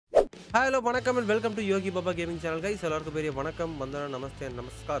Hello, வணக்கம் and welcome to Yogi Baba Gaming channel guys. எல்லாருக்கும் பெரிய வணக்கம், வந்தனம், நமஸ்தே,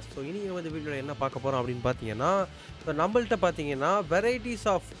 நமஸ்கார். ஸோ இன்றைக்கி வந்து வீடியோவில் என்ன பார்க்க போகிறோம் அப்படின்னு பார்த்தீங்கன்னா, இப்போ நம்மள்ட்ட பார்த்தீங்கன்னா வெரைட்டிஸ்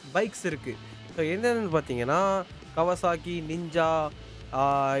ஆஃப் பைக்ஸ் இருக்குது. ஸோ என்னென்னு பார்த்தீங்கன்னா கவாசாக்கி, நிஞ்சா,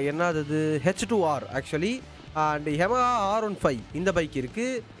 என்னது H2R actually, and Yamaha R15 இந்த பைக்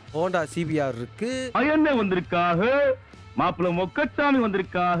இருக்குது, ஹோண்டா CBR இருக்குது, அயண்ணே வந்திருக்காக, மாப்பிள்ள மொக்கச்சாமி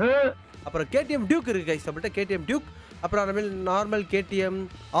வந்திருக்காக, அப்புறம் KTM டியூக் இருக்குது கைஸ். நம்மள்ட்ட KTM டியூக், அப்புறம் அந்த நார்மல் KTM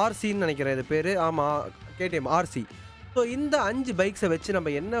RCன்னு நினைக்கிறேன் இது பேர். ஆமாம், KTM RC. ஸோ இந்த 5 பைக்ஸை வச்சு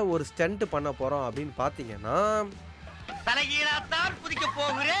நம்ம என்ன ஒரு ஸ்டண்ட் பண்ண போகிறோம் அப்படின்னு பார்த்தீங்கன்னா,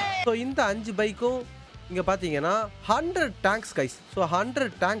 ஸோ இந்த 5 பைக்கும் இங்கே பார்த்தீங்கன்னா 100 tanks guys. So 100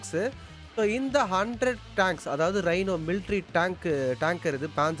 tanks. So இந்த 100 டேங்க்ஸ், அதாவது ரைனோ மிலிட்ரி டேங்கர், இது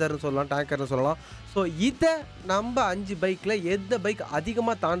பேன்சர்னு சொல்லலாம், டேங்கர்னு சொல்லலாம். ஸோ இதை நம்ம 5 பைக்கில் எந்த பைக்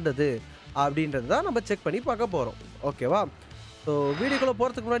அதிகமாக தாண்டுது அப்படின்றது தான் நம்ம செக் பண்ணி பார்க்க போகிறோம். ஓகேவா? ஸோ வீடியோக்குள்ளே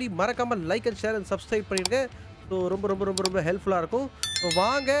போகிறதுக்கு முன்னாடி மறக்காமல் like and share and subscribe பண்ணிடுங்க. ஸோ ரொம்ப ரொம்ப ரொம்ப ரொம்ப ஹெல்ப்ஃபுல்லாக இருக்கும். ஸோ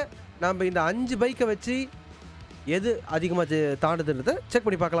வாங்க நம்ம இந்த 5 பைக்கை வச்சு எது அதிகமாக தாண்டுதுன்றதை செக்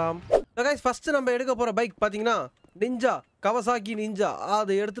பண்ணி பார்க்கலாம். ஸோ கைஸ், ஃபஸ்ட்டு நம்ம எடுக்க போகிற பைக் பார்த்தீங்கன்னா நிஞ்சா, கவாசாக்கி நிஞ்சா.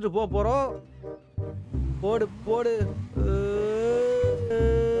 அதை எடுத்துகிட்டு போக போகிறோம். போடு போடு,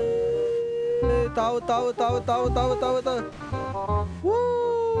 தாவு தாவு தாவு தாவு தாவு தாவு தாவு.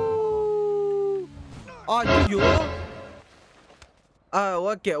 ஐயோ,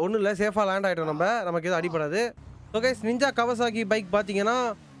 ஓகே, ஒன்றும் இல்லை, சேஃபாக லேண்ட் ஆகிட்டோம். நமக்கு எதுவும் அடிப்படாது. So guys, ninja Kawasaki bike பார்த்தீங்கன்னா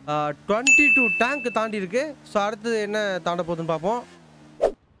 22 டேங்க் தாண்டி இருக்கு. ஸோ அடுத்தது என்ன தாண்ட போகுதுன்னு பார்ப்போம்.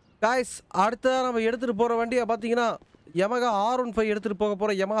 கைஸ், அடுத்ததாக நம்ம எடுத்துகிட்டு போகிற வண்டியை பார்த்தீங்கன்னா Yamaha R15 எடுத்துகிட்டு போக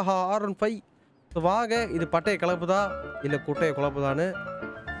போகிறோம். Yamaha R15. ஸோ வாங்க, இது பட்டையை கிளப்புதா இல்லை குட்டையை குழப்புதான்னு.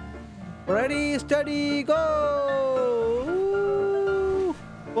 ரெடி ஸ்டடி கோ.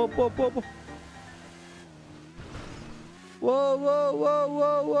 போ போ போ போ. ஓ ஓ ஓ ஓ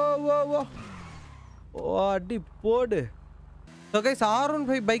ஓ ஓ ஓ ஓ, அடி போடு. ஸோ கைஸ்,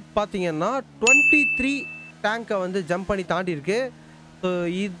 R15 பைக் பார்த்தீங்கன்னா 23 டேங்கை வந்து ஜம்ப் பண்ணி தாண்டி இருக்கு. ஸோ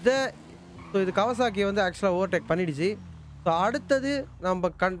இது கவாசாக்கி வந்து ஆக்சுவலாக ஓவர்டேக் பண்ணிடுச்சு. ஸோ அடுத்தது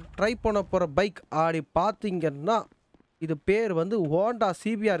நம்ம ட்ரை பண்ண போகிற பைக் அப்படி பார்த்தீங்கன்னா இது பேர் வந்து ஹோண்டா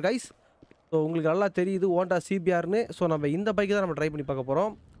CBR கைஸ். ஸோ உங்களுக்கு நல்லா தெரியுது ஹோண்டா CBRன்னு. ஸோ நம்ம இந்த பைக்கு தான் நம்ம ட்ரை பண்ணி பார்க்க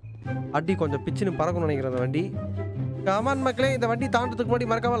போகிறோம். அடி கொஞ்சம் பிச்சுன்னு பறக்கணும்னு நினைக்கிறேன் அந்த வண்டி. கமான் மக்களே, இந்த வண்டி தாண்டதுக்கு முன்னாடி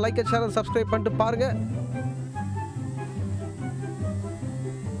மறக்காம like and share and subscribe பண்ணிட்டு பாருங்க.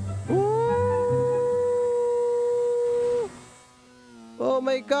 Oh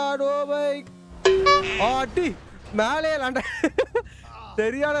my God, oh my ஆட்டி, மேலே லேண்ட்,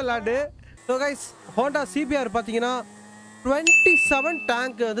 சரியான land. So guys, Honda CBR பார்த்தீங்கன்னா 27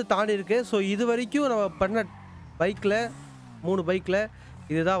 டேங்க் வந்து தாண்டி இருக்கு. ஸோ இது வரைக்கும் நம்ம பண்ண பைக்கில் 3 பைக்கில்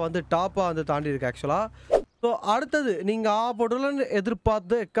இதுதான் வந்து டாப்பாக வந்து தாண்டி இருக்கு ஆக்சுவலாக. ஸோ அடுத்தது நீங்கள் ஆபோடுடன்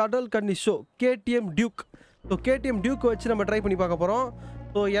எதிர்பார்த்து கடல் கன்னி show KTM Duke. So KTM Duke வச்சு நம்ம ட்ரை பண்ணி பார்க்க போகிறோம்.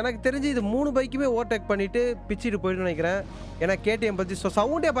 ஸோ எனக்கு தெரிஞ்சு இது 3 பைக்குமே ஓவர்டேக் பண்ணிவிட்டு பிச்சுட்டு போயிட்டு நினைக்கிறேன். ஏன்னா KTM பற்றி ஸோ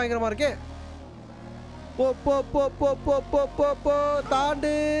சவுண்டே பயங்கரமாக இருக்கே. போ போ போ போ போ போ போ போ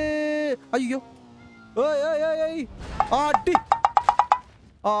தாண்டு. ஐயோ, ஓய் ஓய் ஓய் ஓய், ஆட்டி,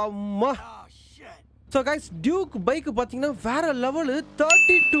 ஆமா. ஸோ கைஸ், டியூக் பைக்கு பார்த்தீங்கன்னா வேறு லெவலு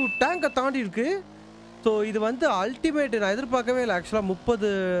 32 டேங்கை தாண்டி இருக்கு. ஸோ இது வந்து அல்டிமேட்டு. நான் எதிர்பார்க்கவே இல்லை ஆக்சுவலாக 30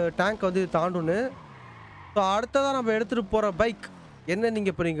 டேங்க் வந்து தாண்டுன்னு. ஸோ அடுத்ததான் நம்ம எடுத்துகிட்டு போகிற பைக் என்ன,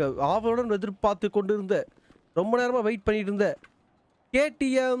 நீங்கள் ஆவலுடன் எதிர்பார்த்து கொண்டு இருந்த, ரொம்ப நேரமாக வெயிட் பண்ணிட்டு இருந்த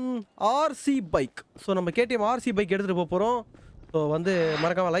KTM RC பைக். ஸோ நம்ம KTM RC பைக் எடுத்துகிட்டு போக போகிறோம். ஸோ வந்து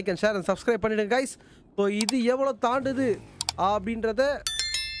மறக்காமல் like and share and subscribe பண்ணிவிடுங்க கைஸ். ஸோ இது எவ்வளோ தாண்டுது அப்படின்றத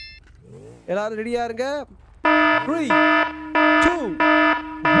எல்லாரும் ரெடியாக இருங்க. 3 2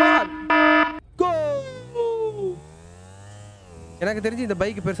 1 கோ. எனக்கு தெரிஞ்சு இந்த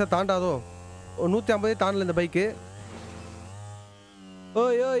பைக்கு பெருசாக தாண்டாதோ, 150 தாண்டல இந்த பைக்கு.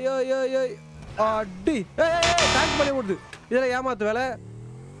 ஓய் ஓய் ஓய் ஓய் ஓய், அடி, டேங்க் மேலே ஓடுது. இதெல்லாம் ஏமாத்து வேலை.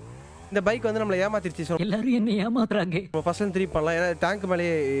 இந்த பைக் வந்து நம்மளை ஏமாத்திருச்சு. எல்லாரும் என்ன ஏமாத்துறாங்க. நம்ம ஃபர்ஸ்ட் திருப்பி பண்ணலாம், ஏன்னா டேங்க்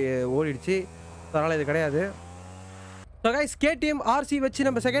மேலேயே ஓடிடுச்சு. அதனால் இது கிடையாது. ஸோ கைஸ், KTM RC வச்சு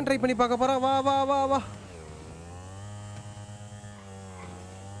நம்ம செகண்ட் ட்ரை பண்ணி பார்க்க போகிறோம். வா வா வா வா.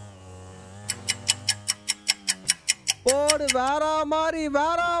 ஓடு, வேற மாதிரி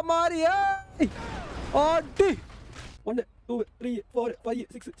வேற மாதிரி. ஆட்டி, 1 2 3 4 5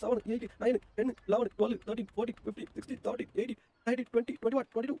 6 7 8 9 10 11 12 13 14 15 16 17 18 19 20 21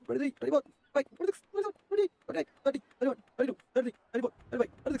 22 23 24 25 26 27 28 29 30 31 32 33 34 35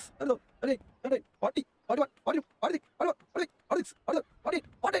 36 37 38 39 40 41 42 43 44 45 46 47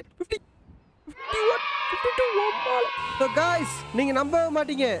 48 50 51 52. ஸோ கைஸ், நீங்கள் நம்ப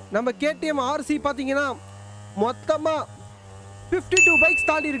மாட்டீங்க, நம்ம KTM RC பார்த்தீங்கன்னா மொத்தமாக 52 பைக்ஸ்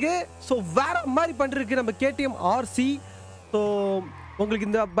தாண்டி இருக்கு. ஸோ வேற மாதிரி பண்ணிருக்கு நம்ம KTM RC. ஸோ உங்களுக்கு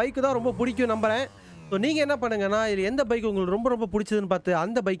இந்த பைக்கு தான் ரொம்ப பிடிக்கும் நம்புறேன். ஸோ நீங்கள் என்ன பண்ணுங்கன்னா இதில் எந்த பைக் உங்களுக்கு ரொம்ப ரொம்ப பிடிச்சதுன்னு பார்த்து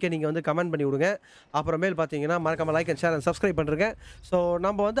அந்த பைக்கை நீங்கள் வந்து கமெண்ட் பண்ணி விடுங்க. அப்புறமேல் பார்த்தீங்கன்னா மறக்காம like and share and subscribe பண்ணுறேங்க. ஸோ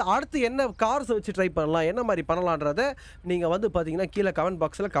நம்ம வந்து அடுத்து என்ன கார்ஸ் வச்சு ட்ரை பண்ணலாம், என்ன மாதிரி பண்ணலான்றதை நீங்கள் வந்து பார்த்தீங்கன்னா கீழே கமெண்ட்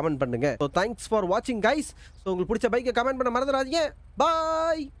பாக்ஸில் கமெண்ட் பண்ணுங்கள். ஸோ தேங்க்ஸ் ஃபார் வாட்சிங் கைஸ். ஸோ உங்களுக்கு பிடிச்ச பைக்கை கமெண்ட் பண்ண மறந்துடாதீங்க.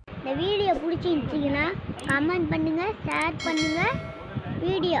 பாய். இந்த வீடியோ பிடிச்சிருந்துச்சிங்கன்னா கமெண்ட் பண்ணுங்கள், ஷேர் பண்ணுங்கள்,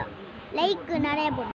 வீடியோ லைக் நிறைய போடுங்க.